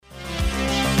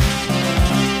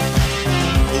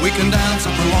we can dance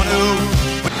if we want to.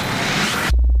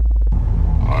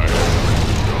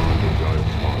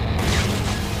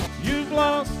 You've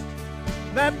lost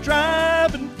that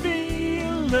driving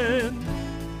feeling.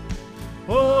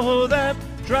 Oh, that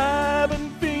driving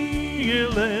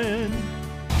feeling.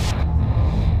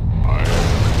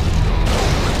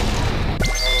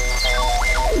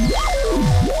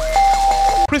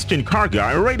 Christian Car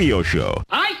Guy Radio Show.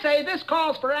 I say this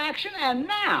calls for action, and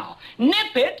now,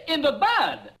 nip it in the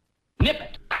bud. Nip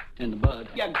it in the bud.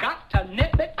 You got to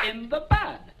nip it in the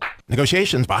bud.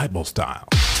 Negotiations Bible style.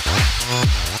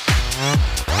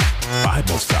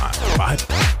 Bible style. Bible.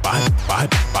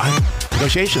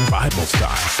 Negotiations Bible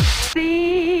style.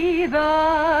 See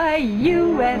the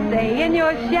USA in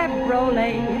your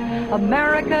Chevrolet.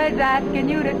 America's asking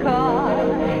you to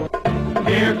call.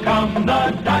 Here come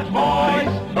the Dutch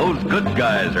boys Those good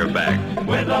guys are back.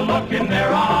 with a look in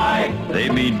their eye. They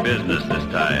mean business this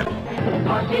time.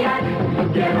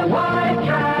 Pontiac, get a white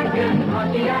dragon.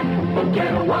 Pontiac,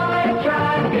 get a white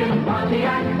dragon.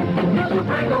 Pontiac, it's a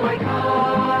breakaway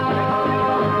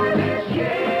car this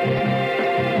year.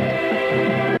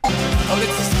 Oh,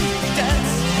 it's a safety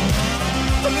dance.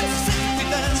 Oh, it's a safety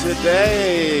dance.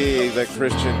 Today, the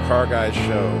Christian Car Guy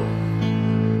Show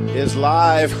is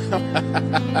live.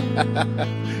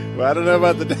 Well, I don't know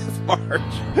about the Death March.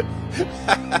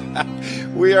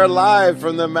 We are live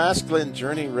from the Masculine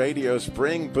Journey Radio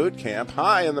Spring Boot Camp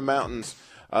high in the mountains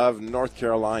of North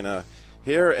Carolina,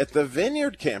 here at the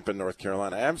Vineyard Camp in North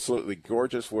Carolina. Absolutely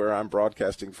gorgeous where I'm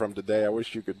broadcasting from today. I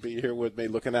wish you could be here with me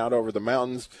looking out over the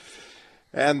mountains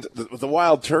and the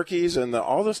wild turkeys and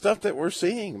all the stuff that we're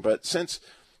seeing. But since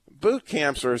boot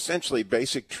camps are essentially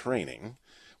basic training,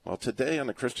 well, today on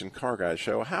the Christian Car Guy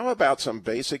Show, how about some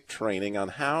basic training on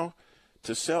how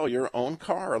to sell your own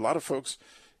car? A lot of folks,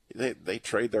 they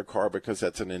trade their car because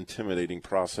that's an intimidating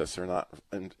process. They're not,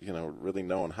 really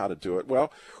knowing how to do it.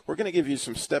 Well, we're going to give you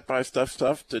some step-by-step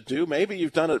stuff to do. Maybe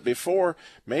you've done it before.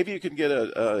 Maybe you can get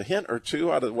a hint or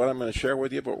two out of what I'm going to share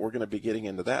with you, but we're going to be getting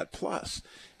into that. Plus,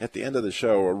 at the end of the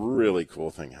show, a really cool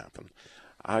thing happened.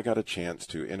 I got a chance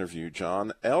to interview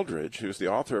John Eldredge, who's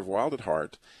the author of Wild at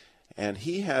Heart, and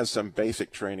he has some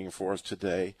basic training for us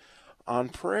today on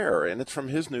prayer. And it's from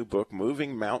his new book,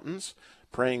 Moving Mountains,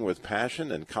 Praying with Passion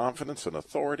and Confidence and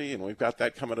Authority. And we've got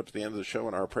that coming up at the end of the show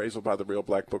in our appraisal by the Real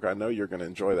Black Book. I know you're going to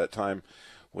enjoy that time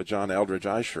with John Eldredge.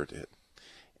 I sure did.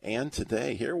 And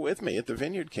today, here with me at the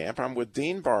Vineyard Camp, I'm with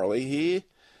Dean Barley.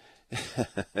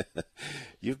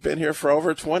 You've been here for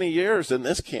over 20 years in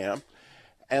this camp.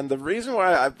 And the reason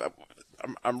why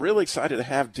I'm really excited to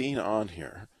have Dean on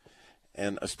here,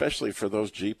 and especially for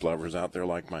those Jeep lovers out there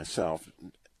like myself,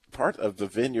 part of the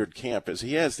Vineyard Camp is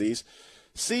he has these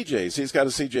CJs. He's got a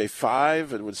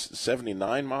CJ5, it was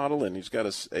 79 model, and he's got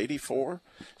a 84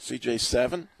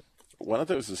 CJ7. One of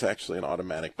those is actually an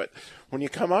automatic. But when you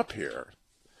come up here,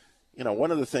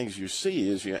 one of the things you see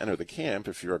as you enter the camp,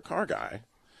 if you're a car guy,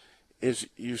 is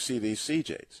you see these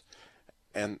CJs.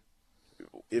 And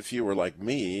if you were like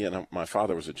me, and my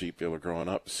father was a Jeep dealer growing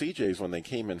up, CJs, when they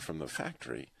came in from the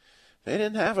factory, they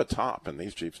didn't have a top, and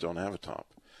these Jeeps don't have a top.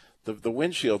 The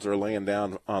windshields are laying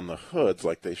down on the hoods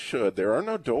like they should. There are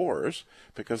no doors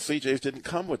because CJs didn't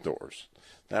come with doors.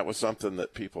 That was something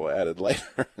that people added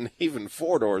later, and even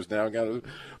 4 doors now.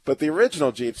 But the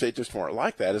original Jeeps, they just weren't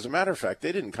like that. As a matter of fact,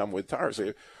 they didn't come with tires.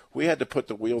 We had to put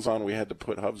the wheels on. We had to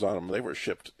put hubs on them. They were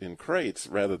shipped in crates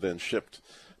rather than shipped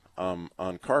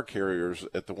on car carriers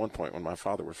at the one point when my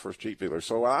father was first Jeep dealer.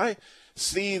 So I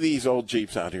see these old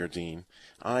Jeeps out here, Dean.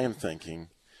 I am thinking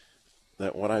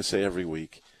that what I say every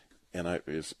week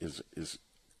is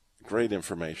great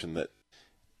information, that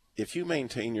if you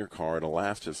maintain your car, it'll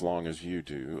last as long as you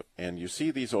do. And you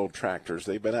see these old tractors,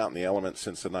 they've been out in the elements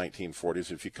since the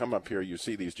 1940s. If you come up here, you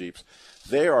see these Jeeps.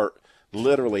 They are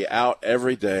literally out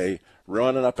every day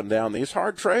running up and down these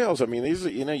hard trails. I mean, these,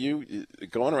 you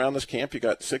going around this camp, you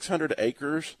got 600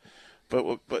 acres,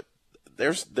 but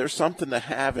there's something to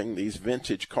having these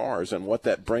vintage cars and what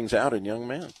that brings out in young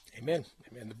men. Amen.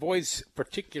 Amen. The boys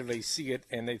particularly see it,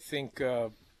 and they think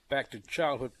back to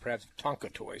childhood, perhaps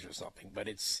Tonka toys or something. But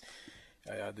it's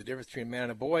the difference between a man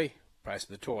and a boy, price of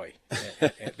the toy.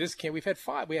 At this camp, we have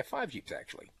 5 Jeeps,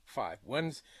 actually. 5.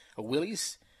 One's a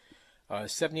Willys,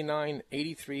 79,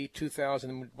 83, 2000,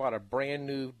 and we bought a brand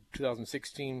new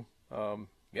 2016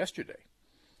 yesterday.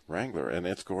 Wrangler, and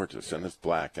it's gorgeous, and it's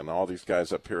black, and all these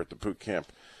guys up here at the boot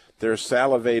camp, they're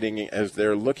salivating as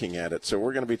they're looking at it. So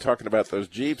we're going to be talking about those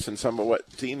Jeeps and some of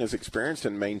what Dean has experienced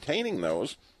in maintaining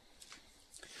those.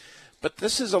 But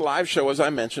this is a live show, as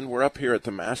I mentioned. We're up here at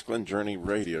the Masculine Journey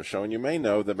Radio Show, and you may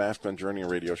know the Masculine Journey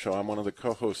Radio Show. I'm one of the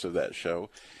co-hosts of that show.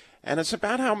 And it's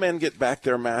about how men get back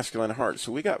their masculine heart.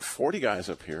 So we got 40 guys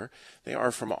up here. They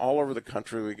are from all over the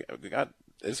country. We got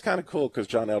it's kind of cool because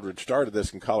John Eldridge started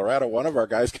this in Colorado. One of our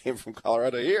guys came from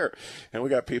Colorado here. And we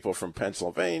got people from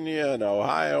Pennsylvania and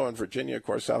Ohio and Virginia, of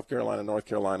course, South Carolina, North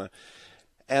Carolina.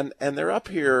 And they're up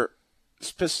here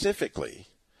specifically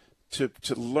to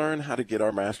learn how to get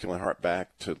our masculine heart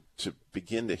back, to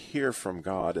begin to hear from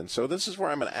God. And so this is where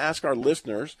I'm going to ask our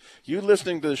listeners, you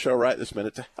listening to the show right this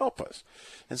minute, to help us.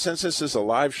 And since this is a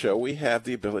live show, we have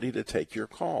the ability to take your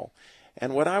call.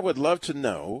 And what I would love to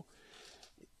know,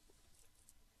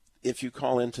 if you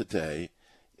call in today,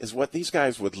 is what these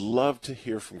guys would love to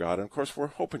hear from God. And, of course, we're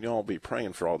hoping you'll all be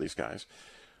praying for all these guys.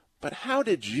 But how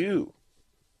did you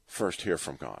first hear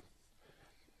from God?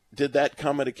 Did that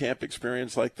come at a camp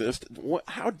experience like this?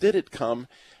 How did it come,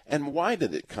 and why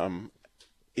did it come?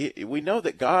 We know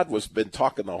that God was been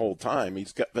talking the whole time.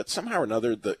 But somehow or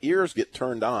another, the ears get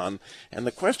turned on. And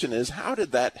the question is, how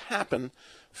did that happen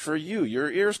for you? Your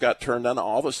ears got turned on.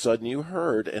 All of a sudden you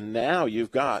heard, and now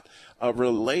you've got a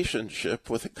relationship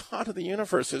with the God of the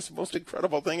universe. It's the most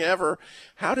incredible thing ever.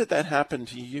 How did that happen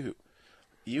to you?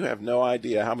 You have no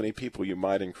idea how many people you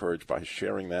might encourage by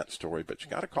sharing that story, but you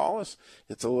got to call us.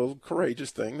 It's a little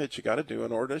courageous thing that you got to do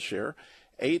in order to share.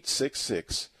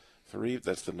 866-3,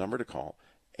 that's the number to call,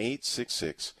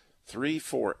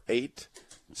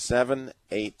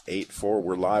 866-348-7884.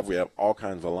 We're live. We have all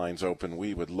kinds of lines open.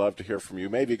 We would love to hear from you.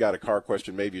 Maybe you got a car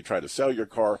question. Maybe you try to sell your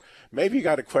car. Maybe you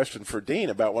got a question for Dean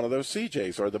about one of those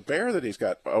CJs or the bear that he's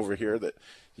got over here that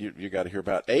you got to hear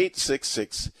about.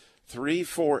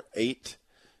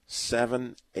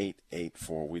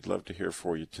 866-348-7884. We'd love to hear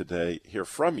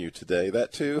from you today.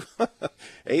 That too.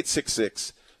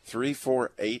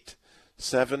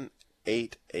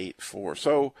 866-348-7884.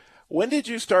 So when did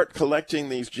you start collecting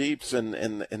these Jeeps,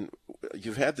 and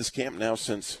you've had this camp now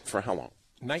for how long?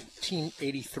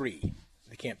 1983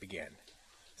 the camp began.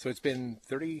 So it's been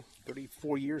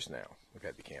 34 years now we've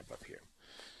had the camp up here.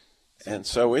 And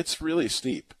so it's really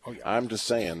steep. Oh, yeah. I'm just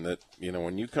saying that,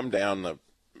 when you come down the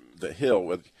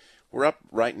hill, we're up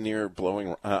right near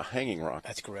Hanging Rock.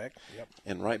 That's correct. Yep.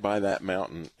 And right by that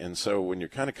mountain. And so when you're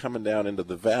kind of coming down into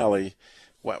the valley,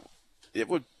 it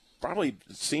would probably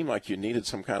seem like you needed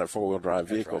some kind of four-wheel drive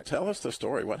vehicle. Right. Tell us the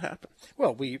story. What happened?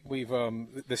 Well, we've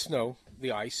the snow,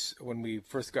 the ice, when we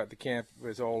first got the camp, it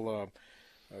was all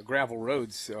gravel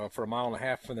roads for a mile and a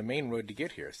half from the main road to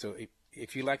get here. So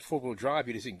if you liked four-wheel drive,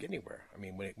 you just didn't get anywhere. I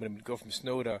mean, when it would go from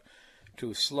snow to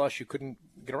slush, you couldn't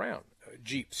get around.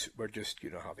 Jeeps were just,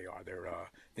 how they are.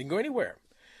 They can go anywhere.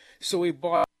 So we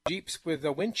bought Jeeps with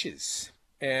winches.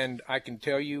 And I can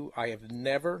tell you, I have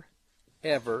never,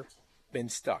 ever been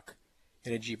stuck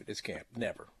in a Jeep at this camp.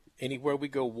 Never. Anywhere we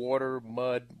go, water,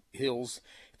 mud, hills.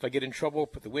 If I get in trouble,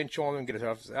 put the winch on them, get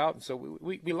us out. And so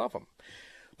we love them.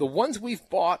 The ones we've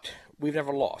bought, we've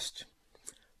never lost.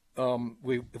 If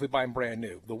we buy them brand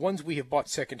new. The ones we have bought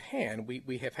secondhand,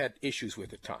 we have had issues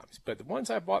with at times. But the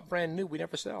ones I bought brand new, we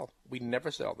never sell. We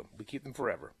never sell them. We keep them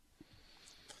forever.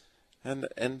 And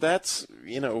that's,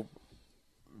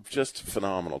 just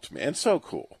phenomenal to me. And so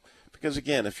cool. Because,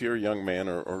 again, if you're a young man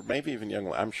or maybe even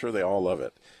young, I'm sure they all love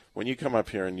it. When you come up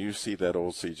here and you see that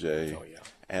old CJ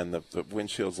and the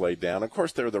windshield's laid down, of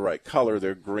course they're the right color.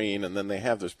 They're green. And then they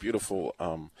have this beautiful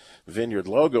Vineyard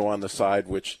logo on the side,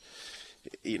 which –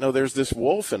 there's this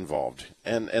wolf involved,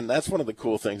 and that's one of the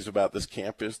cool things about this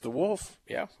camp is the wolf.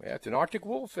 Yeah, it's an Arctic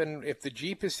wolf, and if the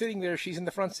Jeep is sitting there, she's in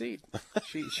the front seat.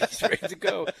 She's ready to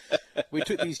go. We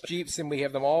took these Jeeps, and we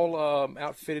have them all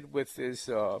outfitted with this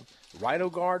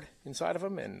Rhino Guard inside of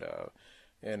them, and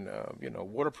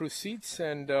waterproof seats,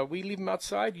 and we leave them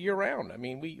outside year round. I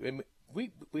mean,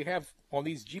 we have on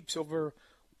these Jeeps over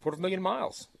 250,000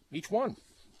 miles each one.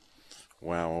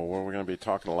 Wow, well, we're going to be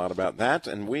talking a lot about that,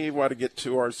 and we want to get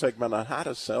to our segment on how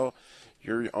to sell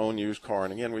your own used car.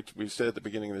 And again, we said at the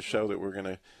beginning of the show that we're going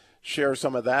to share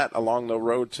some of that along the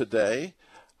road today.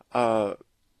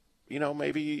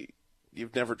 Maybe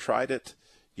you've never tried it.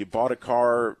 You bought a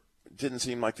car, didn't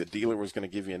seem like the dealer was going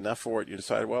to give you enough for it. You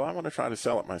decided, well, I want to try to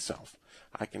sell it myself.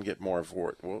 I can get more for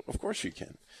it. Well, of course you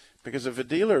can. Because if a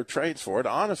dealer trades for it,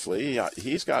 honestly,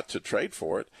 he's got to trade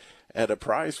for it at a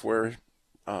price where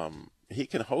he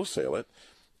can wholesale it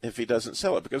if he doesn't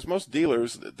sell it. Because most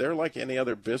dealers, they're like any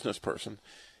other business person.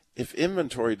 If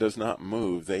inventory does not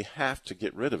move, they have to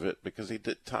get rid of it because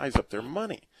it ties up their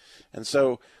money. And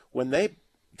so when they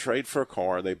trade for a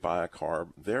car, they buy a car,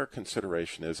 their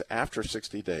consideration is after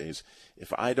 60 days,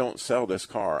 if I don't sell this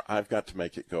car, I've got to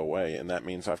make it go away, and that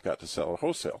means I've got to sell it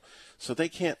wholesale. So they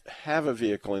can't have a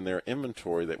vehicle in their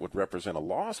inventory that would represent a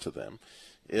loss to them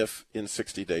if in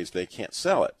 60 days they can't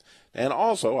sell it. And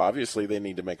also, obviously, they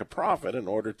need to make a profit in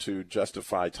order to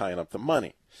justify tying up the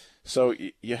money. So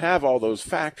you have all those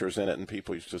factors in it, and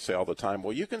people used to say all the time,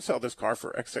 well, you can sell this car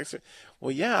for X.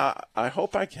 Well, yeah, I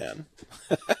hope I can.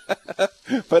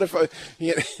 But if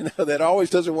that always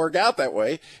doesn't work out that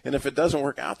way. And if it doesn't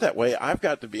work out that way, I've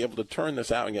got to be able to turn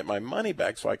this out and get my money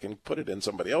back so I can put it in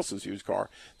somebody else's used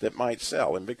car that might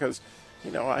sell. And because,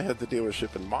 I had the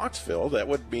dealership in Moxville, that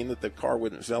would mean that the car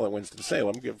wouldn't sell in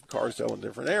Winston-Salem, give cars sell in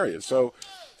different areas. So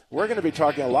we're going to be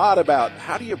talking a lot about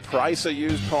how do you price a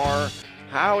used car,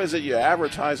 how is it you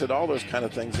advertise it, all those kind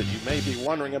of things that you may be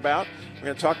wondering about. We're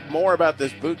going to talk more about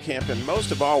this boot camp, and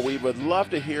most of all, we would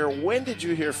love to hear, when did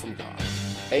you hear from God?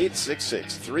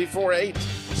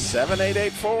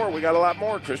 866-348-7884. We got a lot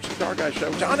more. Christian Car Guy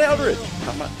Show. John Eldredge.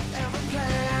 Come on.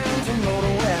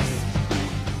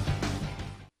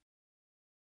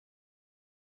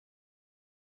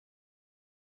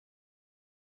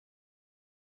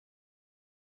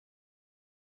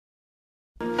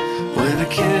 When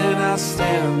can I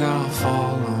stand, I'll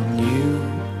fall on you.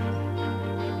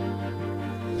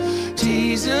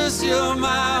 Jesus, you're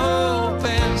my hope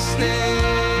and stay.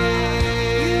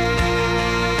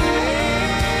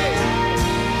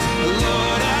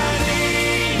 Lord, I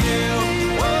need you.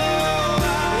 Oh, I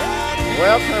need you.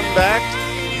 Welcome back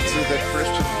to the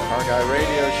Christian Car Guy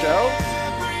Radio Show.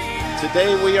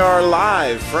 Today we are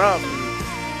live from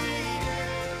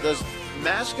the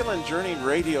Masculine Journey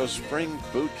Radio Spring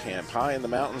Boot Camp high in the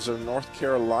mountains of North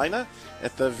Carolina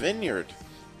at the Vineyard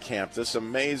Camp, this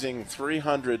amazing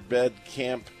 300-bed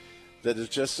camp that is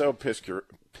just so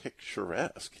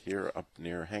picturesque here up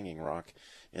near Hanging Rock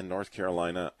in North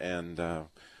Carolina. And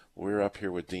we're up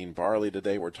here with Dean Barley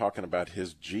today. We're talking about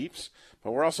his Jeeps,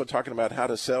 but we're also talking about how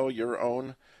to sell your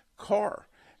own car.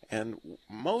 And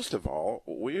most of all,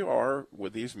 we are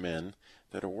with these men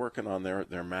that are working on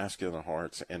their masculine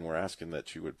hearts, and we're asking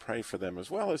that you would pray for them,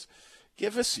 as well as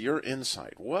give us your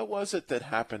insight. What was it that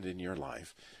happened in your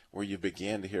life where you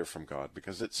began to hear from God?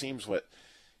 Because it seems what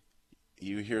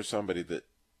you hear somebody that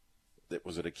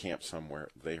was at a camp somewhere,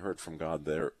 they heard from God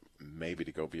there, maybe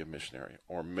to go be a missionary,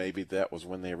 or maybe that was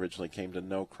when they originally came to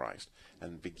know Christ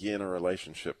and begin a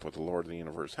relationship with the Lord of the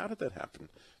universe. How did that happen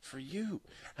for you?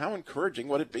 How encouraging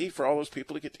would it be for all those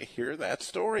people to get to hear that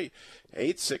story?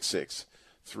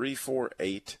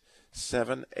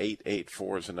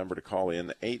 866-348-7884 is the number to call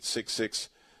in.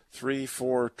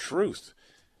 866-34-TRUTH.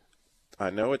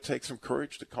 I know it takes some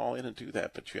courage to call in and do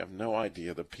that, but you have no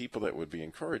idea the people that would be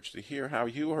encouraged to hear how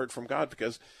you heard from God,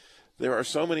 because there are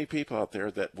so many people out there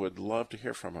that would love to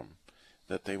hear from Him,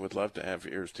 that they would love to have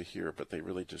ears to hear, but they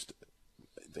really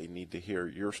they need to hear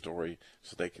your story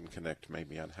so they can connect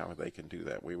maybe on how they can do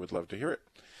that. We would love to hear it.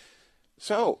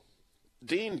 So,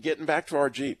 Dean, getting back to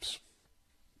our Jeeps.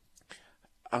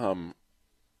 I'm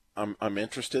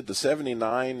interested. The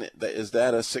 79, is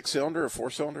that a 6-cylinder or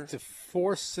 4-cylinder? It's a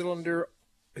 4-cylinder.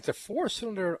 It's a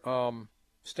 4-cylinder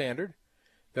standard.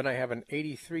 Then I have an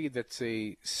 83 that's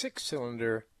a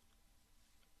 6-cylinder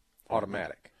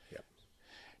automatic. Yep.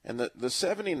 And the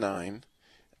 79,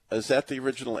 is that the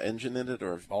original engine in it,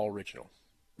 or all original?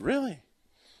 Really?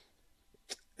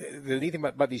 The neat thing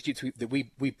about these Jeeps that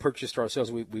we purchased ourselves,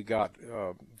 we got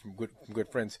from good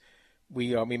friends.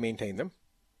 We maintain them.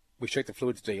 We check the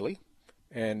fluids daily,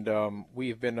 and we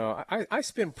have been. I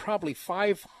spend probably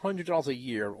 $500 a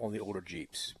year on the older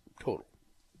Jeeps total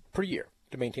per year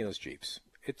to maintain those Jeeps.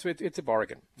 It's a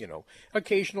bargain,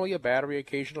 Occasionally a battery,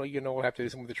 occasionally we'll have to do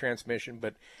something with the transmission,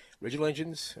 but original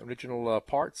engines, original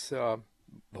parts, the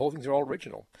whole things are all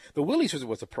original. The Willys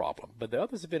was a problem, but the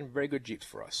others have been very good Jeeps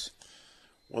for us.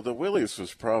 Well, the Willys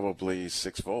was probably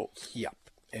 6 volts. Yep.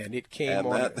 And it came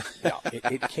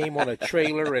it came on a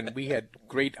trailer, and we had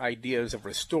great ideas of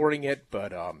restoring it,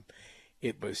 but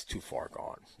it was too far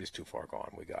gone. It was too far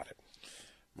gone. We got it.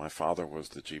 My father was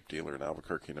the Jeep dealer in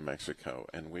Albuquerque, New Mexico,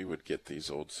 and we would get these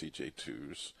old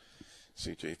CJ2s,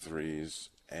 CJ3s,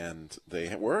 and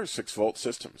they were 6-volt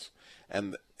systems.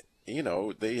 And,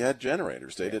 they had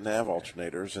generators. They didn't have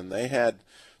alternators, and they had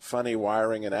funny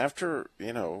wiring. And after,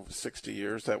 60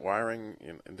 years, that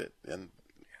wiring and the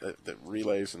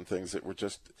relays and things that were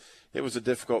it was a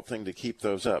difficult thing to keep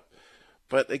those up.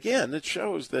 But again, it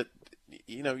shows that,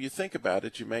 you think about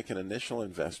it, you make an initial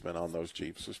investment on those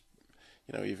Jeeps.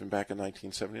 Even back in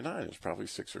 1979, it was probably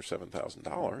 $6,000 or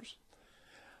 $7,000.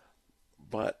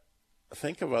 But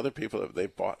think of other people that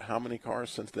they've bought how many cars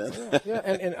since then.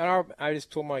 And I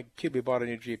just told my kid we bought a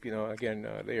new Jeep, a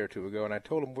day or two ago, and I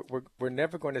told him we're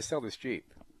never going to sell this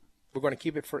Jeep. We're going to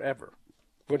keep it forever.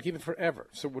 We're going to keep it forever.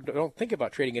 So we don't think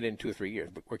about trading it in 2 or 3 years,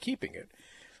 but we're keeping it.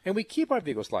 And we keep our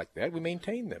vehicles like that. We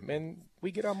maintain them, and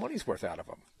we get our money's worth out of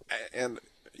them. And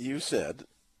you said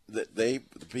that the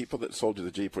people that sold you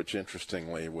the Jeep, which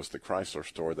interestingly was the Chrysler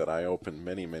store that I opened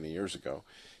many, many years ago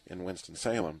in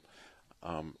Winston-Salem,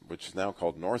 which is now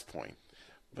called North Point.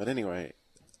 But anyway,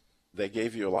 they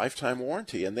gave you a lifetime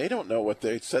warranty, and they don't know what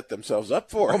they set themselves up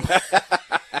for.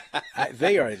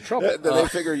 They are in trouble. Do they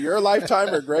figure your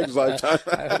lifetime or Greg's lifetime?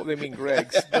 I hope they mean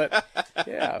Greg's, but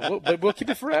yeah, but we'll keep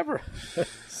it forever.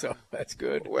 So that's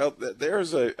good. Well,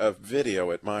 there's a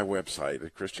video at my website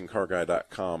at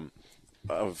ChristianCarGuy.com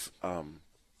of an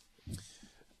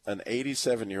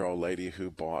 87-year-old lady who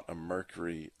bought a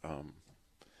Mercury. I'm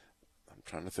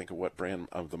trying to think of what brand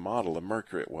of the model of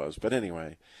Mercury it was, but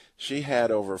anyway, she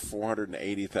had over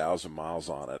 480,000 miles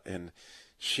on it, and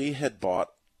she had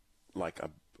bought like a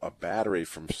battery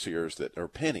from Sears or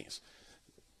Penny's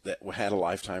that had a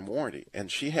lifetime warranty,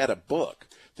 and she had a book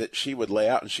that she would lay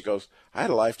out, and she goes, I had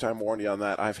a lifetime warranty on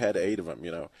that. I've had 8 of them,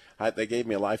 you know. They gave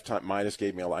me a lifetime. Midas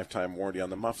gave me a lifetime warranty on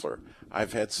the muffler.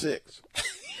 I've had 6.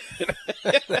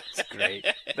 That's great.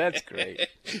 That's great.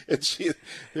 And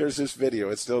there's this video.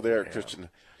 It's still there, yeah. Christian.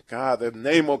 God, the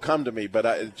name will come to me.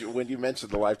 But when you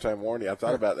mentioned the lifetime warranty, I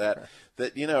thought about that.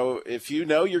 That, you know, if you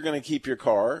know you're going to keep your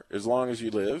car as long as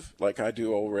you live, like I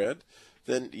do, Old Red,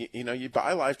 then, you know, you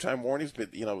buy lifetime warranties.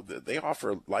 But, you know, they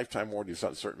offer lifetime warranties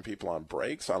on certain people, on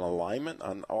brakes, on alignment,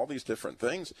 on all these different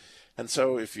things. And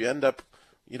so if you end up,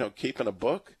 you know, keeping a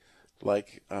book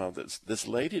like this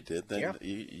lady did, then, yeah.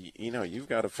 you know, you've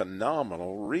got a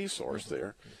phenomenal resource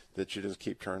there that you just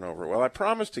keep turning over. Well, I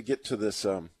promised to get to this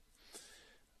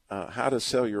how to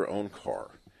sell your own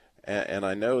car. And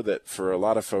I know that for a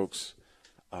lot of folks,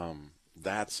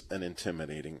 that's an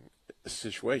intimidating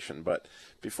situation. But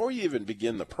before you even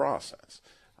begin the process,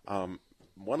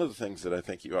 one of the things that I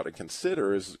think you ought to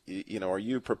consider is, you know, are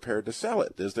you prepared to sell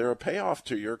it? Is there a payoff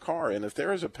to your car? And if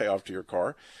there is a payoff to your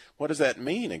car, what does that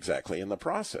mean exactly in the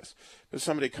process? If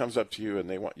somebody comes up to you and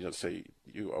they want you to say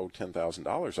you owe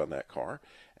 $10,000 on that car,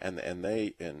 and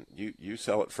you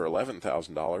sell it for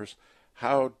 $11,000,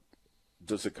 how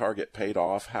does the car get paid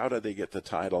off? How do they get the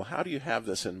title? How do you have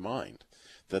this in mind,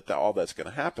 that all that's going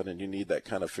to happen, and you need that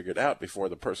kind of figured out before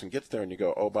the person gets there and you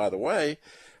go, oh, by the way,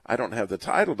 I don't have the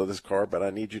title to this car, but I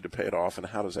need you to pay it off, and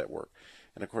how does that work?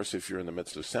 And, of course, if you're in the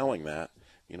midst of selling that,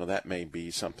 you know, that may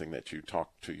be something that you talk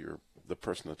to the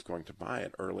person that's going to buy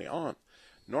it early on.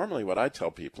 Normally what I tell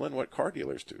people, and what car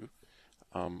dealers do,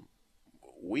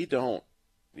 we don't,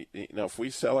 you know, if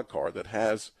we sell a car that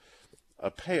has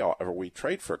a payoff, or we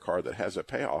trade for a car that has a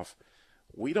payoff,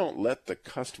 we don't let the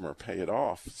customer pay it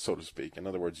off, so to speak. In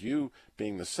other words, you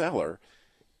being the seller,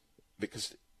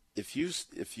 because if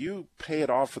you pay it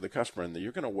off for the customer, and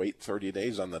you're going to wait 30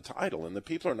 days on the title, and the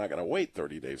people are not going to wait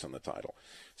 30 days on the title.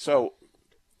 So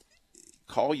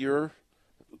call your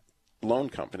loan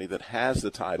company that has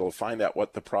the title, find out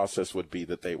what the process would be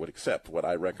that they would accept. What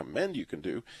I recommend you can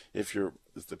do, if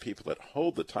the people that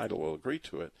hold the title will agree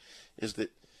to it, is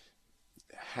that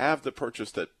have the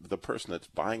person that's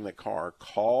buying the car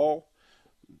call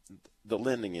the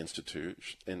lending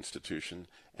institution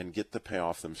and get the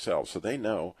payoff themselves, so they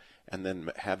know, and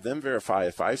then have them verify,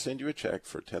 if I send you a check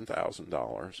for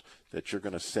 $10,000, that you're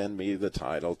going to send me the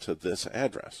title to this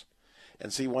address.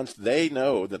 And see, once they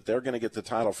know that they're going to get the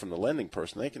title from the lending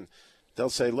person, they'll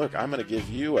say, look, I'm going to give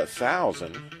you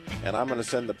 $1,000, and I'm going to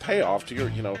send the payoff to your,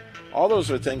 you know, all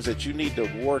those are things that you need to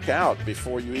work out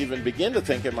before you even begin to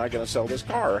think, am I going to sell this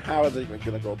car? Or how are they going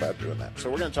to go about doing that? So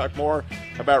we're going to talk more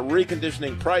about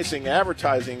reconditioning, pricing,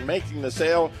 advertising, making the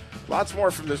sale, lots more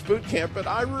from this boot camp, but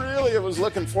I really was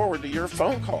looking forward to your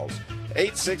phone calls.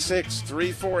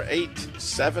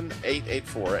 866-348-7884,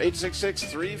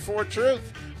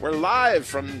 866-34-TRUTH. We're live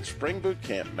from Spring Boot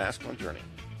Camp, Masculine Journey.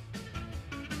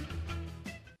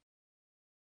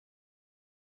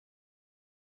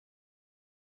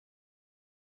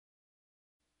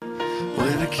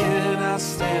 When I cannot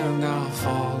stand, I'll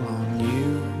fall on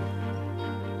you.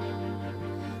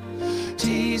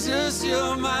 Jesus,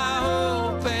 you're my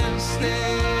hope and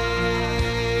stay.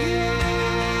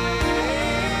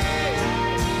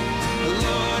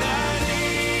 Lord, I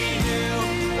need you.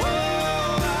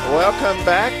 Oh, Welcome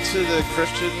back to the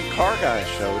Christian Car Guy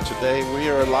Show. Today we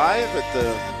are live at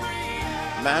the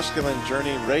Masculine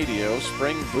Journey Radio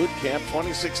Spring Boot Camp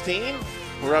 2016.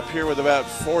 We're up here with about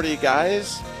 40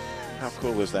 guys. How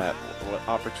cool is that? What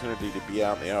opportunity to be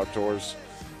out in the outdoors,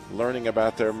 learning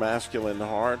about their masculine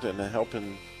heart and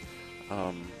helping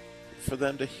for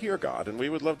them to hear God. And we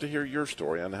would love to hear your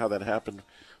story on how that happened.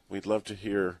 We'd love to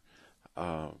hear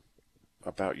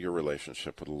about your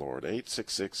relationship with the Lord.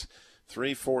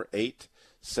 866-348-7884,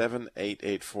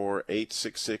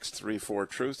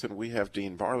 788-866-34-TRUTH. And we have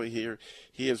Dean Barley here.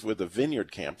 He is with the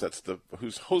Vineyard Camp. That's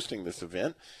who's hosting this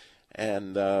event.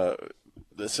 And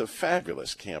this is a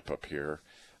fabulous camp up here,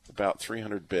 about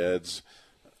 300 beds,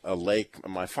 a lake.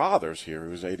 My father's here,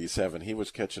 who's 87. He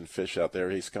was catching fish out there.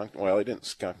 He didn't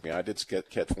skunk me. I did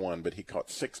catch one, but he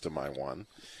caught 6 to my 1.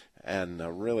 And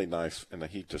really nice, and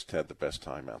he just had the best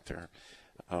time out there.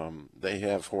 They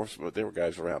have there were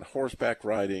guys around horseback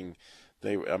riding.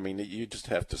 You just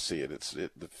have to see it. It's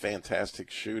the fantastic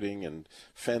shooting and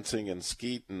fencing and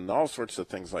skeet and all sorts of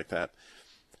things like that.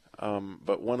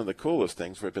 But one of the coolest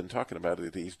things we've been talking about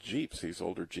are these Jeeps, these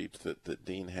older Jeeps that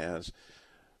Dean has.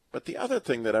 But the other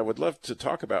thing that I would love to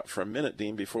talk about for a minute,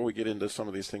 Dean, before we get into some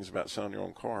of these things about selling your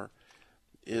own car,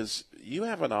 is you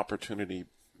have an opportunity,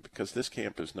 because this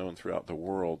camp is known throughout the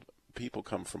world. People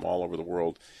come from all over the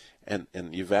world, and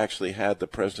you've actually had the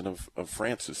president of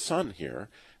France's son here,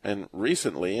 and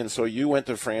recently, and so you went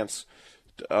to France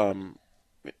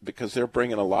because they're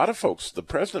bringing a lot of folks. The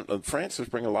president of France is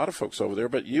bringing a lot of folks over there,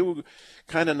 but you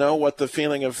kind of know what the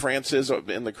feeling of France is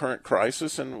in the current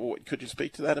crisis, and could you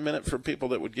speak to that a minute for people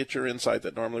that would get your insight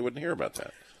that normally wouldn't hear about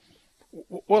that?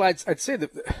 Well, I'd say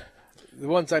that the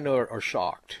ones I know are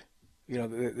shocked.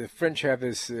 The French have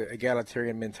this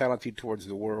egalitarian mentality towards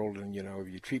the world, and, if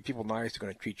you treat people nice, they're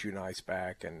going to treat you nice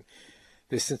back, and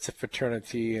this sense of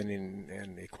fraternity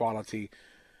and equality.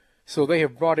 So they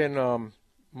have brought in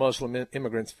Muslim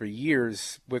immigrants for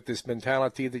years with this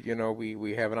mentality that,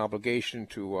 we have an obligation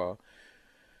to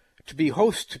be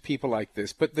host to people like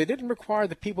this. But they didn't require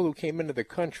the people who came into the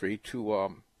country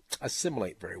to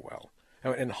assimilate very well.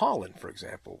 In Holland, for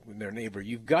example, their neighbor,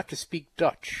 you've got to speak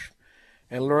Dutch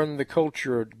and learn the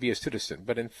culture to be a citizen.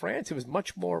 But in France, it was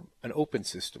much more an open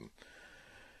system.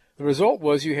 The result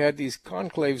was you had these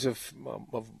conclaves of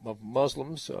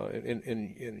Muslims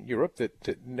in Europe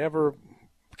that never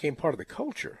became part of the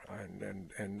culture.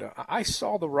 And I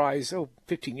saw the rise,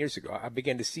 15 years ago. I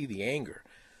began to see the anger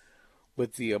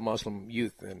with the Muslim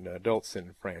youth and adults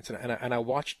in France. And I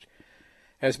watched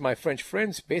as my French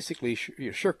friends basically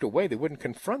shirked away. They wouldn't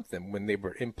confront them when they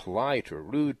were impolite or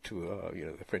rude to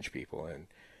the French people.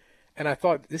 And I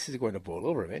thought, this is going to boil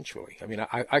over eventually. I mean,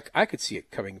 I could see it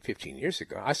coming 15 years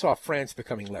ago. I saw France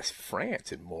becoming less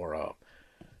France and more,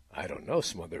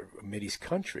 some other Mideast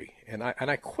country. And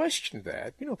I questioned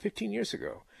that, 15 years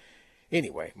ago.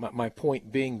 Anyway, my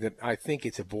point being that I think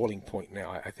it's a boiling point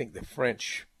now. I think the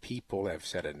French people have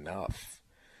said enough.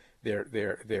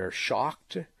 They're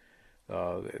shocked.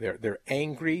 They're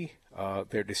angry.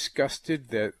 They're disgusted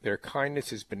that their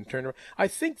kindness has been turned around. I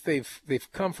think they've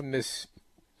come from this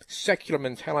secular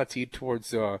mentality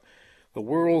towards the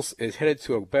world is headed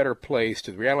to a better place,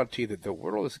 to the reality that the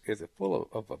world is full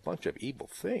of a bunch of evil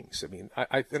things. I mean,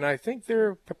 I think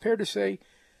they're prepared to say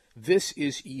this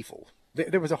is evil.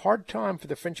 There was a hard time for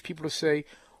the French people to say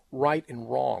right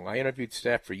and wrong. I interviewed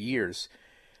staff for years,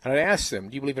 and I'd ask them,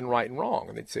 do you believe in right and wrong?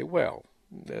 And they'd say, well,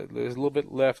 there's a little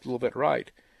bit left, a little bit right.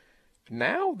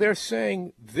 Now they're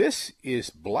saying this is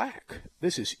black,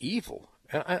 this is evil.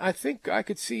 And I think I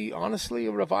could see, honestly,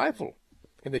 a revival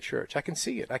in the church. I can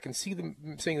see it. I can see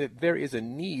them saying that there is a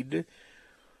need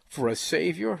for a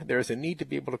Savior. There is a need to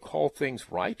be able to call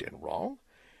things right and wrong,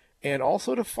 and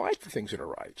also to fight for things that are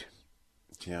right.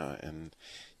 Yeah, and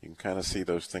you can kind of see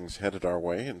those things headed our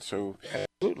way, and so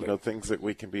Absolutely. Things that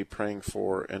we can be praying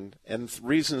for, and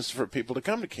reasons for people to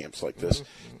come to camps like this,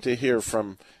 to hear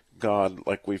from God,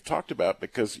 like we've talked about.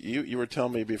 Because you were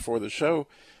telling me before the show,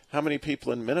 how many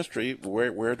people in ministry,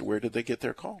 where did they get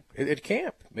their call? At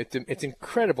camp. It's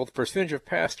incredible the percentage of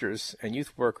pastors and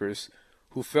youth workers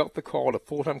who felt the call to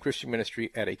full-time Christian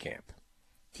ministry at a camp.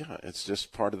 Yeah, it's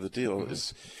just part of the deal.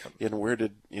 And where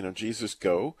did Jesus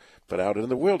go? But out in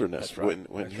the wilderness,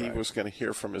 when he was going to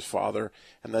hear from his Father,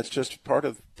 and that's just part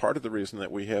of the reason that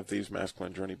we have these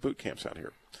Masculine Journey boot camps out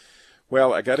here.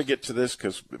 Well, I got to get to this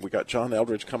because we got John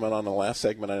Eldredge coming on the last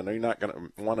segment. I know you're not going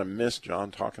to want to miss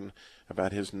John talking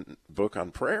about his book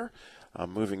on prayer,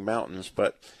 Moving Mountains.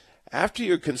 But after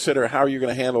you consider how you're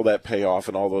going to handle that payoff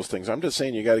and all those things, I'm just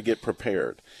saying you got to get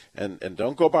prepared. And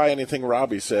don't go by anything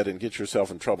Robbie said and get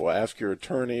yourself in trouble. Ask your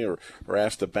attorney or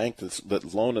ask the bank that's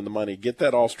loaning the money. Get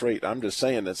that all straight. I'm just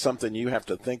saying that's something you have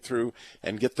to think through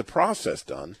and get the process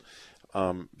done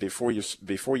before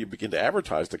you begin to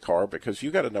advertise the car, because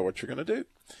you got to know what you're going to do.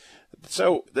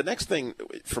 So the next thing,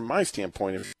 from my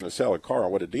standpoint, if you're going to sell a car,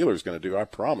 what a dealer is going to do, I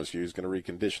promise you, he's going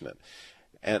to recondition it.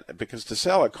 And because to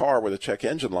sell a car with a check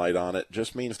engine light on it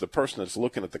just means the person that's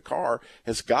looking at the car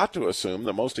has got to assume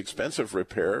the most expensive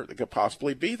repair that could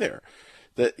possibly be there.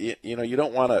 that you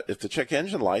don't want to. If the check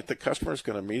engine light, the customer is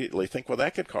going to immediately think, well,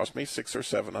 that could cost me $600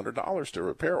 or $700 to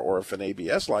repair. Or if an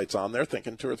ABS light's on, they're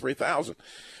thinking $2,000 or $3,000.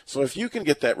 So if you can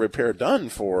get that repair done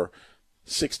for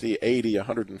 $60, $80,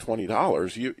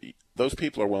 $120, those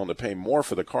people are willing to pay more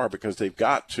for the car because they've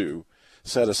got to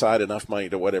set aside enough money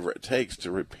to whatever it takes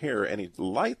to repair any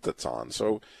light that's on.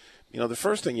 So, the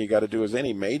first thing you got to do is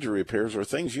any major repairs or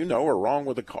things are wrong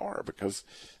with the car, because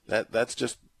that's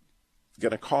just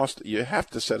going to cost. You have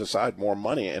to set aside more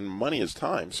money, and money is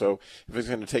time. So if it's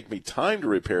going to take me time to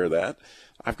repair that,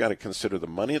 I've got to consider the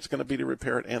money it's going to be to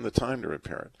repair it and the time to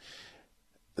repair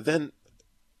it. Then,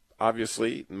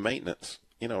 obviously, maintenance.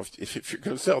 If you're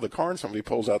going to sell the car and somebody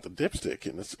pulls out the dipstick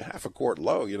and it's half a quart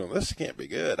low, this can't be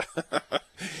good.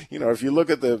 If you look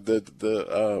at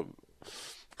the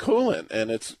coolant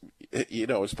and it's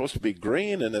supposed to be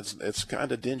green and it's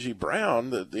kind of dingy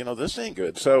brown, this ain't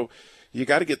good. So you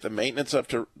got to get the maintenance up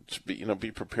to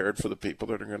be prepared for the people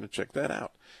that are going to check that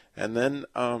out. And then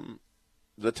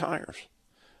the tires.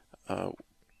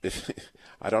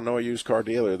 I don't know a used car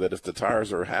dealer that if the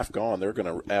tires are half gone, they're going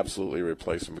to absolutely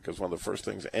replace them, because one of the first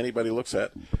things anybody looks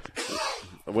at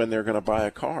when they're going to buy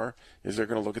a car is they're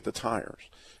going to look at the tires.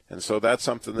 And so that's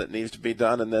something that needs to be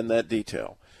done. And then that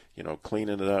detail,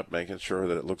 cleaning it up, making sure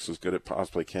that it looks as good as it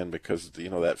possibly can, because,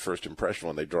 that first impression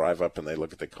when they drive up and they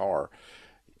look at the car,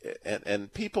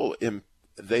 and people,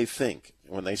 they think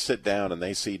when they sit down and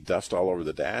they see dust all over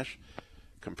the dash,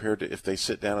 compared to if they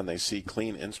sit down and they see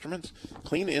clean instruments.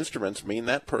 Clean instruments mean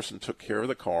that person took care of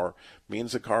the car,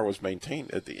 means the car was maintained.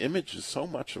 The image is so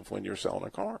much of when you're selling a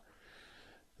car.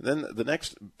 Then the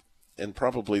next, and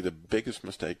probably the biggest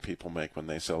mistake people make when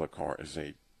they sell a car, is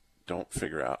they don't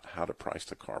figure out how to price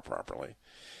the car properly.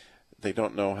 They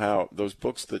don't know how. Those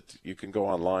books that you can go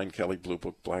online, Kelley Blue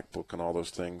Book, Black Book, and all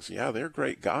those things, yeah, they're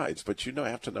great guides, but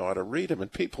have to know how to read them.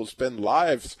 And people spend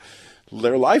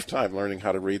their lifetime learning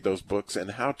how to read those books and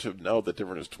how to know the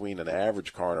difference between an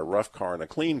average car and a rough car and a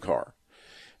clean car.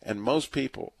 And most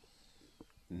people,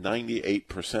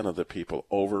 98% of the people,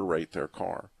 overrate their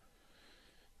car.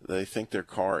 They think their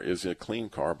car is a clean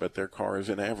car, but their car is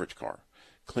an average car.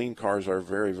 Clean cars are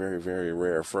very, very, very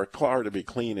rare. For a car to be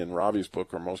clean in Robbie's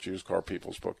book or most used car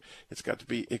people's book, it's got to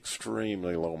be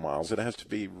extremely low miles. It has to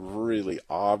be really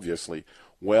obviously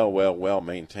well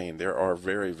maintained. There are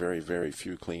very, very, very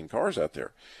few clean cars out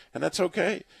there, and that's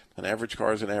okay. An average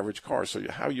car is an average car. So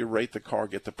how you rate the car,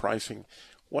 get the pricing.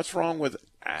 What's wrong with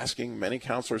asking? Many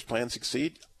counselors plan to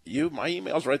succeed. My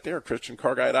email's right there,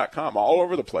 ChristianCarGuy.com, all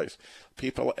over the place.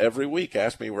 People every week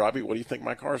ask me, Robbie, what do you think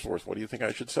my car's worth? What do you think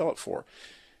I should sell it for?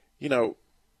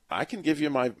 I can give you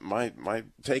my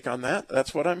take on that.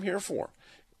 That's what I'm here for.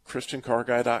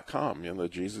 ChristianCarGuy.com. The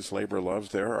Jesus Labor Loves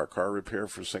there, our car repair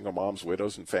for single moms,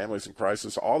 widows, and families in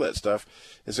crisis. All that stuff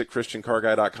is at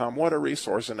ChristianCarGuy.com. What a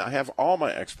resource. And I have all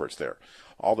my experts there,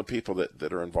 all the people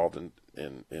that are involved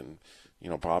in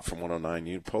Bob from 109,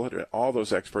 you pull it, all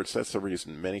those experts. That's the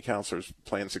reason many counselors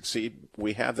plan to succeed.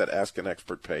 We have that Ask an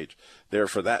Expert page there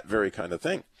for that very kind of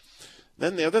thing.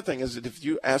 Then the other thing is that if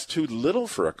you ask too little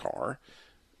for a car,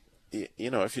 if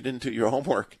you didn't do your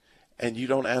homework and you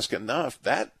don't ask enough,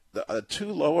 that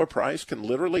too low a price can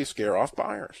literally scare off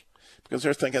buyers, because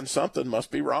they're thinking something must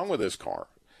be wrong with this car.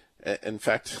 In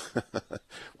fact,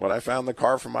 when I found the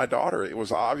car for my daughter, it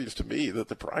was obvious to me that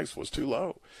the price was too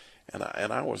low. And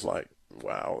I was like,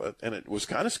 wow. And it was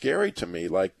kind of scary to me.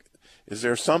 Like, is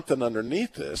there something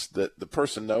underneath this that the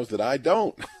person knows that I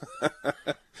don't?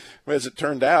 As it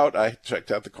turned out, I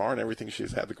checked out the car and everything.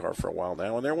 She's had the car for a while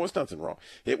now, and there was nothing wrong.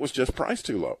 It was just priced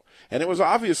too low. And it was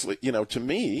obviously, to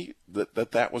me,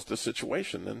 that was the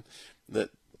situation.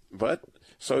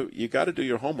 So you got to do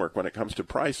your homework when it comes to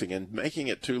pricing, and making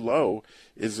it too low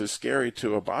is as scary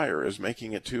to a buyer as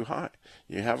making it too high.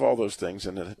 You have all those things,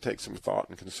 and it takes some thought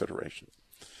and consideration.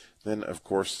 Then, of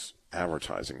course,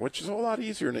 advertising, which is a lot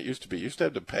easier than it used to be. You used to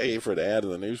have to pay for an ad in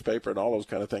the newspaper and all those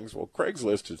kind of things. Well,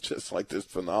 Craigslist is just like this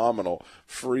phenomenal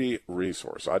free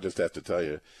resource. I just have to tell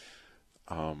you,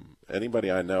 anybody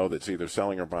I know that's either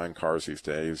selling or buying cars these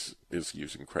days is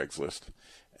using Craigslist.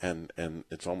 And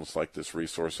it's almost like this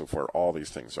resource of where all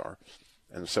these things are.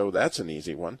 And so that's an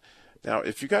easy one. Now,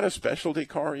 if you got a specialty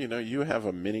car, you have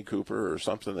a Mini Cooper or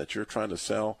something that you're trying to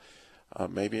sell,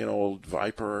 maybe an old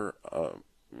Viper,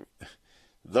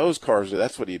 those cars,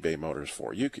 that's what eBay Motors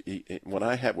for. When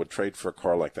I would trade for a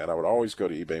car like that, I would always go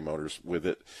to eBay Motors with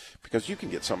it, because you can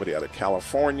get somebody out of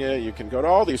California. You can go to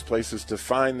all these places to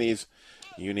find these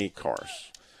unique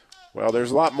cars. Well,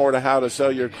 there's a lot more to how to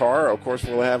sell your car. Of course,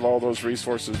 we'll have all those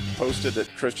resources posted at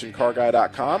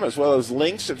ChristianCarGuy.com, as well as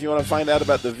links if you want to find out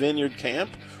about the Vineyard Camp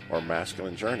or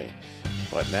Masculine Journey.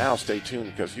 But now, stay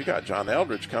tuned, because you got John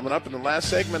Eldredge coming up in the last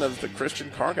segment of the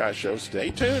Christian Car Guy Show. Stay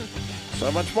tuned.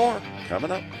 So much more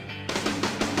coming up.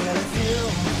 Well, if you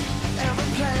ever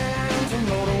plan to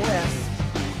go to West,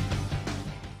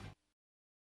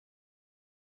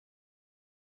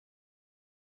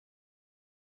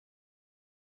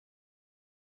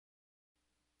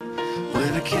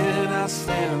 when I cannot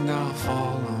stand, I'll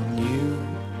fall on you.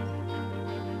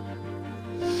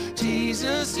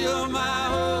 Jesus, you're my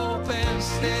hope and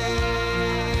stay.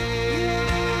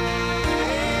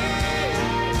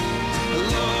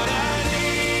 Lord, I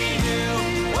need you.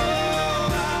 Oh,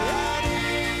 I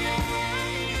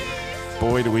need you.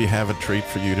 Boy, do we have a treat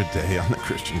for you today on the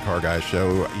Christian Car Guy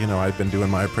Show. You know, I've been doing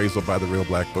my appraisal by the Real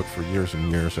Black Book for years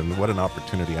and years, and what an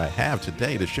opportunity I have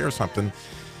today to share something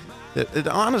that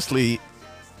honestly,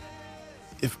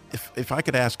 if I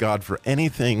could ask God for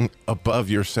anything above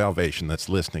your salvation that's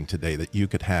listening today that you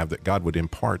could have, that God would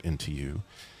impart into you,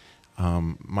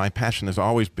 my passion has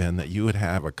always been that you would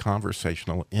have a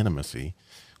conversational intimacy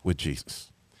with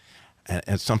Jesus. And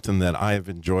it's something that I've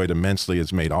enjoyed immensely.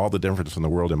 Has made all the difference in the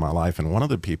world in my life. And one of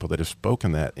the people that has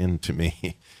spoken that into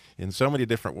me in so many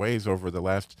different ways over the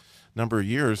last number of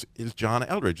years is John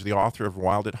Eldredge, the author of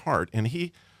Wild at Heart. And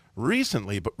he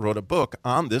recently wrote a book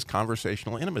on this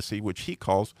conversational intimacy, which he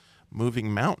calls Moving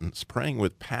Mountains, Praying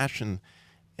with Passion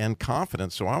and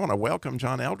Confidence. So I want to welcome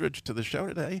John Eldredge to the show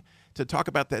today to talk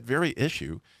about that very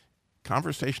issue,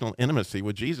 conversational intimacy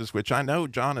with Jesus, which I know,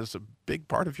 John, is a big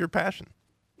part of your passion.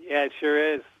 Yeah, it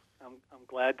sure is. I'm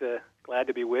glad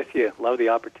to be with you. Love the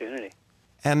opportunity.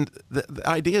 And the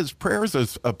idea is prayer is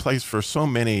a place for so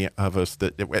many of us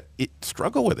that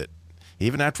struggle with it,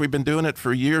 even after we've been doing it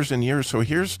for years and years. So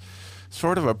here's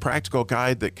sort of a practical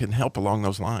guide that can help along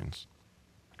those lines.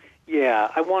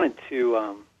 Yeah, I wanted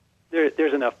to,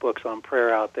 there's enough books on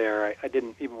prayer out there. I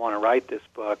didn't even want to write this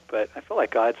book, but I feel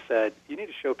like God said, you need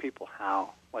to show people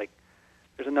how. Like,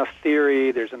 there's enough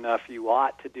theory, there's enough you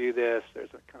ought to do this, there's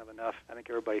kind of enough, I think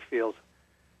everybody feels,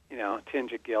 a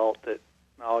tinge of guilt that,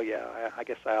 oh yeah, I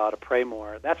guess I ought to pray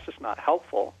more. That's just not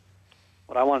helpful.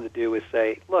 What I wanted to do was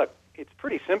say, look, it's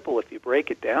pretty simple if you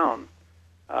break it down,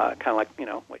 kind of like,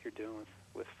 what you're doing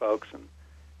with folks and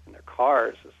in their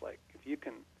cars. Is like, if you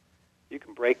can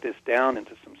break this down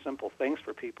into some simple things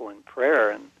for people in prayer.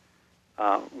 And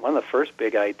one of the first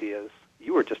big ideas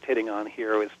you were just hitting on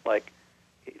here was like,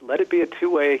 let it be a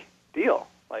two-way deal.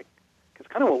 Like, because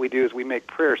kind of what we do is we make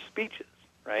prayer speeches,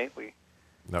 right? We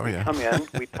come in,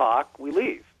 we talk, we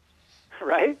leave,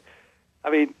 right? I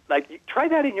mean, like, you try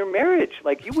that in your marriage.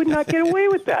 Like, you would not get away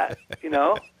with that,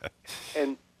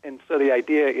 And so the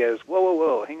idea is,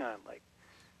 whoa, hang on. Like,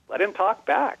 let him talk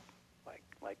back.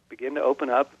 Like begin to open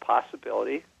up the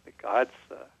possibility that God's,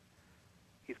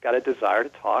 he's got a desire to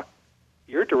talk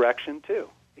your direction too,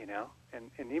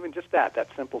 And even just that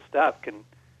simple step can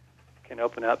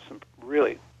open up some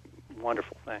really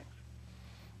wonderful things.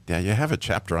 Yeah, you have a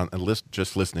chapter on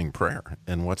just listening prayer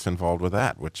and what's involved with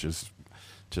that, which is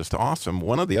just awesome.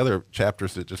 One of the other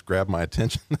chapters that just grabbed my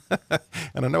attention,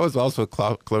 and I know it's also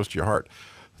close to your heart,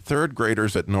 Third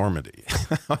Graders at Normandy.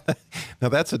 Now,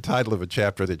 that's the title of a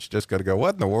chapter that you just got to go,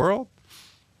 what in the world?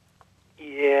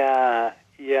 Yeah,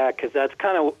 because it's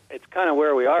kind of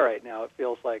where we are right now. It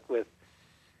feels like with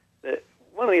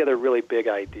one of the other really big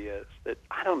ideas that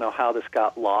I don't know how this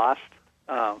got lost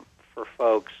for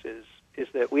folks is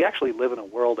that we actually live in a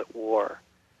world at war.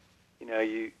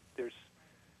 There's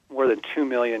more than 2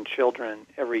 million children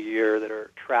every year that are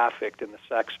trafficked in the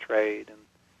sex trade, and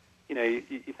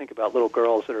you think about little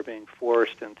girls that are being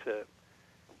forced into,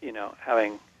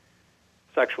 having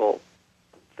sexual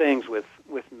things with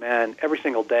men every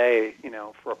single day,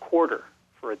 for a quarter,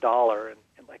 for $1,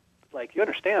 and like you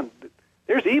understand that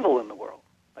there's evil in the world,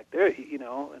 like there, and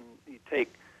you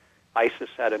take ISIS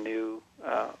had a new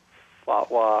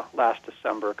fatwa last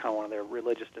December, kind of one of their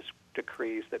religious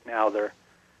decrees that now they're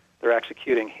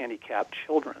executing handicapped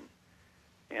children,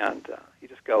 and you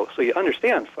just go, so you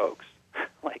understand, folks,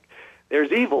 like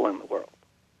there's evil in the world,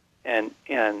 and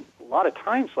a lot of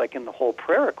times, like in the whole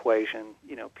prayer equation,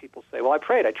 people say, well, I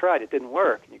prayed, I tried, it didn't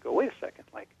work, and you go, wait a second,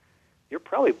 like you're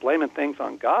probably blaming things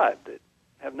on God that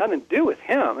have nothing to do with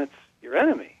Him. It's your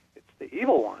enemy. It's the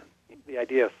evil one. The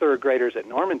idea of third graders at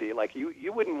Normandy, like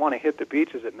you wouldn't want to hit the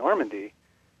beaches at Normandy,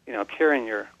 carrying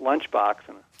your lunchbox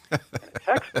and a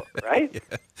textbook, right?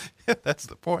 Yeah, that's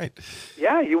the point.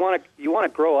 Yeah, you want to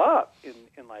grow up in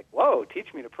like, whoa,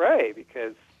 teach me to pray,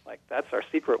 because Like, that's our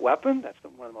secret weapon. That's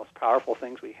one of the most powerful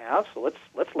things we have. So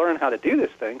let's learn how to do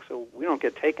this thing so we don't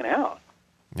get taken out.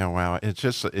 Oh, wow. It's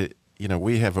just,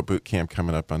 we have a boot camp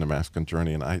coming up on the Masculine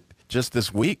Journey, and just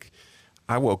this week,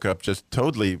 I woke up just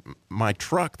totally, my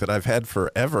truck that I've had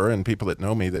forever, and people that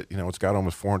know me that, it's got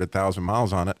almost 400,000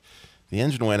 miles on it, the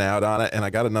engine went out on it, and I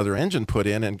got another engine put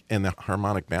in, and the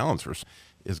harmonic balancer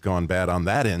is gone bad on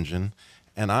that engine.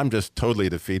 And I'm just totally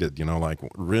defeated, like,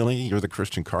 really? You're the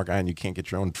Christian car guy and you can't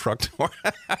get your own truck to work?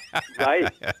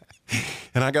 Right.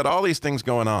 And I got all these things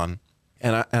going on,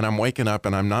 and I'm waking up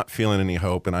and I'm not feeling any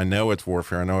hope, and I know it's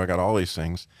warfare. I know I got all these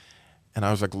things. And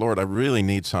I was like, Lord, I really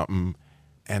need something.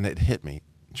 And it hit me.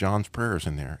 John's prayer's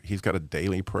in there. He's got a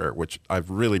daily prayer, which I've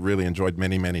really, really enjoyed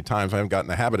many, many times. I haven't gotten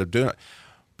the habit of doing it.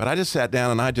 But I just sat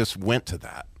down and I just went to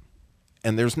that.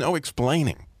 And there's no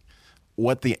explaining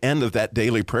what the end of that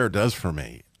daily prayer does for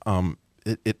me.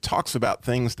 It talks about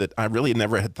things that I really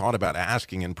never had thought about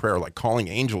asking in prayer, like calling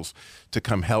angels to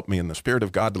come help me and the Spirit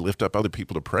of God to lift up other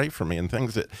people to pray for me, and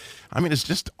things that, it's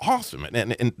just awesome.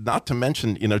 And not to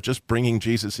mention, just bringing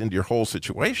Jesus into your whole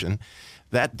situation.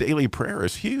 That daily prayer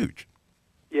is huge.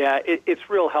 Yeah, it's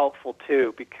real helpful,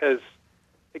 too, because,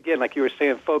 again, like you were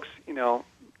saying, folks,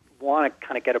 want to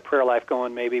kind of get a prayer life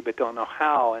going maybe, but don't know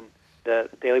how. And the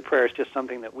daily prayer is just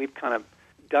something that we've kind of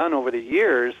done over the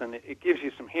years, and it gives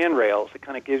you some handrails. It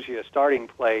kind of gives you a starting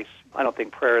place. I don't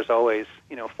think prayer is always,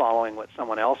 following what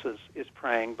someone else is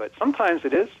praying, but sometimes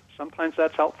it is. Sometimes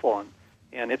that's helpful,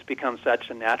 and it's become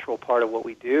such a natural part of what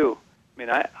we do.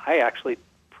 I actually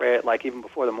pray it like even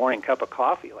before the morning cup of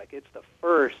coffee, like it's the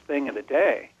first thing of the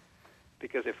day,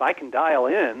 because if I can dial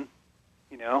in,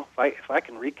 if I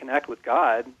can reconnect with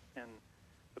God and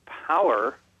the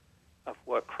power of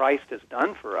what Christ has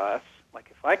done for us, like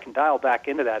if I can dial back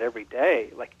into that every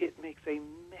day, like it makes a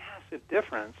massive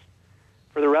difference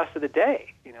for the rest of the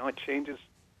day. It changes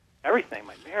everything,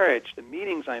 my marriage, the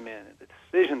meetings I'm in, the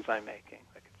decisions I'm making.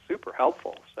 Like, it's super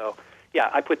helpful. So, yeah,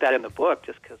 I put that in the book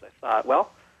just because I thought,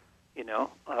 well,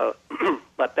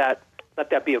 let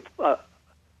that be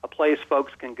a place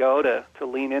folks can go to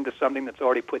lean into something that's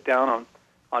already put down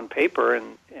on paper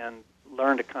and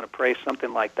learn to kind of pray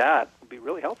something like that would be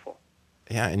really helpful.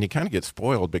 Yeah, and you kind of get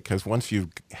spoiled because once you've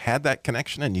had that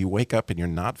connection and you wake up and you're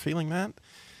not feeling that,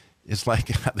 it's like,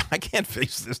 I can't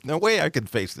face this. No way I can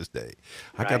face this day.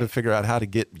 I got to figure out how to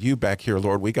get you back here,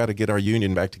 Lord. We got to get our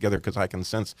union back together because I can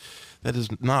sense that is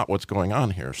not what's going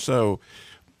on here. So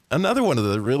another one of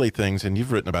the really things, and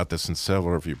you've written about this in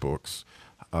several of your books,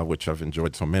 which I've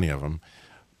enjoyed so many of them,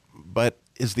 but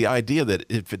is the idea that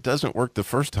if it doesn't work the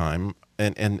first time,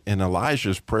 and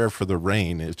Elijah's prayer for the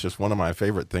rain is just one of my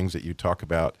favorite things that you talk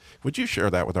about. Would you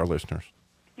share that with our listeners?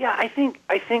 Yeah, I think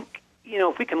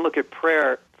if we can look at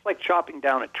prayer, it's like chopping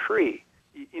down a tree.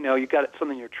 You got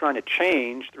something you're trying to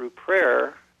change through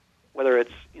prayer, whether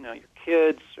it's your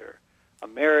kids or a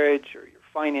marriage or your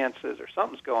finances or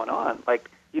something's going on. Like,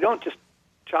 you don't just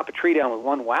chop a tree down with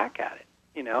one whack at it,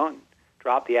 and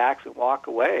drop the axe and walk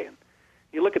away. And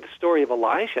you look at the story of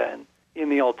Elijah, and in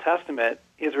the Old Testament,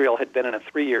 Israel had been in a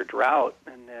 3-year drought,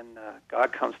 and then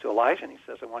God comes to Elijah and he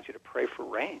says, I want you to pray for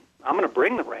rain. I'm going to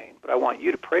bring the rain, but I want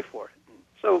you to pray for it. And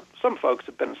so some folks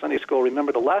have been in Sunday school,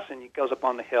 remember the lesson. He goes up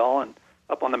on the hill and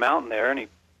up on the mountain there, and he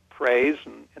prays,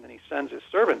 and then he sends his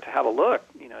servant to have a look.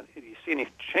 Do you see any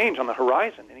change on the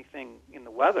horizon, anything in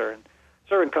the weather? And the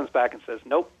servant comes back and says,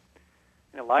 nope.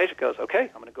 And Elijah goes, okay,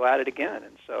 I'm going to go at it again.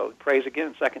 And so he prays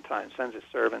again, second time, sends his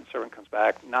servant comes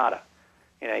back, nada.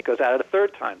 He goes at it a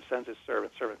third time, sends his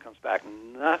servant comes back,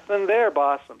 nothing there,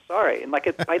 boss, I'm sorry. And by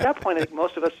that point, I think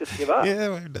most of us just give up. Yeah,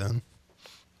 we're done.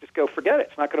 Just go, forget it,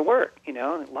 it's not going to work, And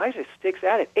Elijah sticks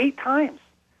at it 8 times,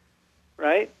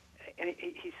 right? And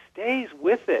he stays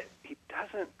with it. He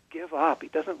doesn't give up. He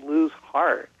doesn't lose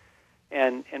heart.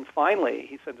 And finally,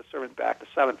 he sends the servant back the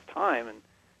 7th time,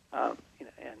 and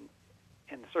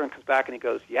the servant comes back and he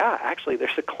goes, yeah, actually,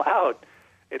 there's a cloud.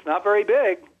 It's not very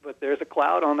big, but there's a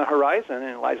cloud on the horizon.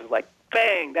 And Elijah's like,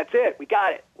 bang, that's it. We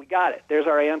got it. There's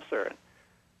our answer. And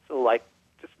so,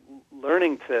 just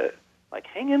learning to,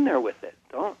 hang in there with it.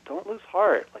 Don't lose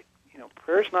heart.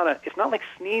 Prayer's it's not like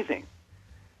sneezing.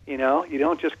 You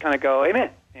don't just kind of go, amen,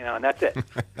 and that's it.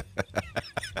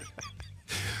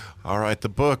 All right, the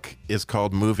book is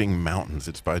called Moving Mountains.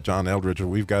 It's by John Eldredge.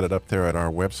 We've got it up there at our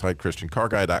website,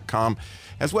 ChristianCarGuy.com,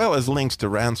 as well as links to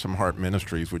Ransom Heart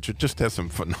Ministries, which just has some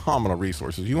phenomenal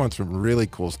resources. You want some really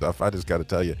cool stuff, I just got to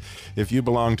tell you, if you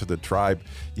belong to the tribe,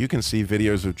 you can see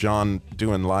videos of John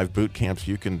doing live boot camps.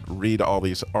 You can read all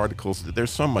these articles.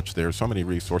 There's so much there, so many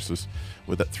resources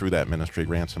through that ministry,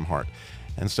 Ransom Heart.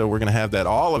 And so we're going to have that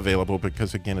all available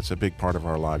because, again, it's a big part of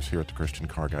our lives here at the Christian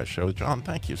Car Guy Show. John,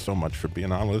 thank you so much for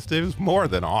being on with us. It was more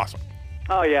than awesome.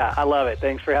 Oh, yeah, I love it.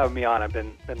 Thanks for having me on. I've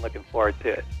been looking forward to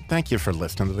it. Thank you for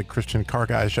listening to the Christian Car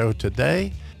Guy Show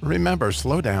today. Remember,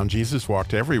 slow down. Jesus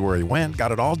walked everywhere he went,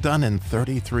 got it all done in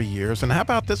 33 years. And how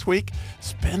about this week?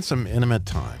 Spend some intimate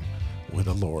time with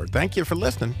the Lord. Thank you for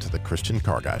listening to the Christian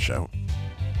Car Guy Show.